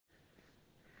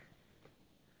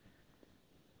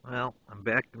Well, I'm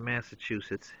back in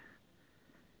Massachusetts.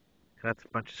 Got a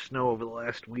bunch of snow over the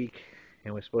last week,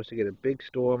 and we're supposed to get a big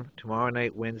storm tomorrow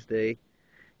night, Wednesday,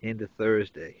 into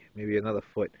Thursday. Maybe another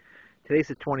foot. Today's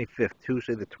the 25th,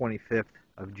 Tuesday the 25th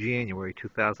of January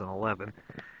 2011.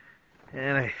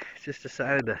 And I just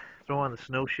decided to throw on the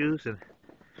snowshoes and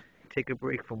take a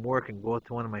break from work and go out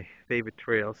to one of my favorite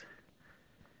trails.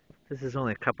 This is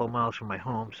only a couple of miles from my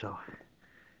home, so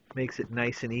it makes it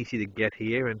nice and easy to get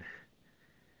here and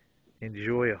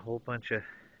enjoy a whole bunch of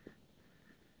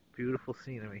beautiful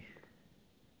scenery.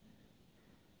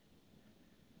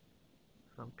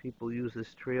 Some people use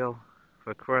this trail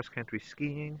for cross-country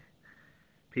skiing,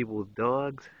 people with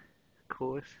dogs, of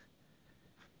course,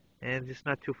 and just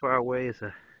not too far away is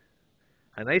a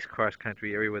nice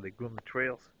cross-country area where they groom the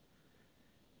trails.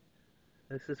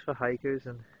 This is for hikers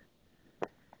and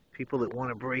people that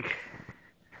want to break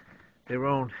their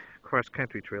own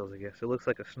cross-country trails, I guess. It looks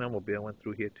like a snowmobile went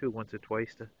through here too once or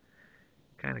twice to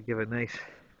kind of give a nice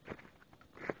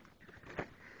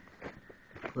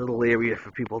little area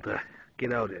for people to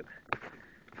get out in.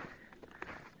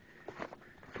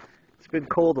 It's been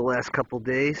cold the last couple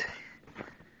days.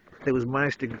 There was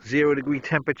 -0 degree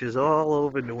temperatures all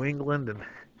over New England and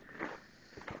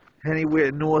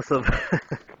anywhere north of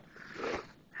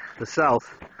the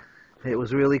south. It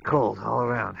was really cold all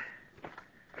around.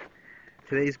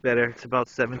 Today's better. It's about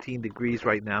 17 degrees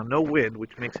right now. No wind,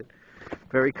 which makes it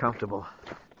very comfortable.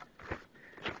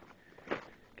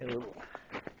 Come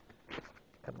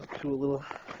up to a little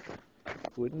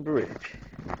wooden bridge.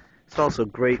 It's also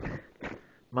great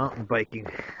mountain biking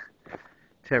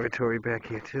territory back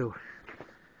here too.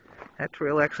 That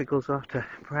trail actually goes off to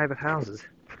private houses,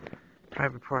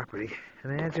 private property.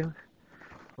 Imagine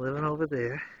living over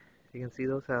there. You can see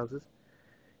those houses,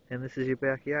 and this is your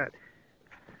backyard.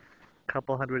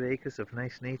 Couple hundred acres of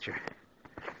nice nature.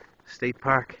 State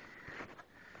park.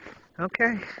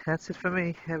 Okay, that's it for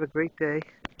me. Have a great day.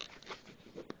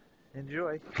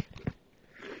 Enjoy.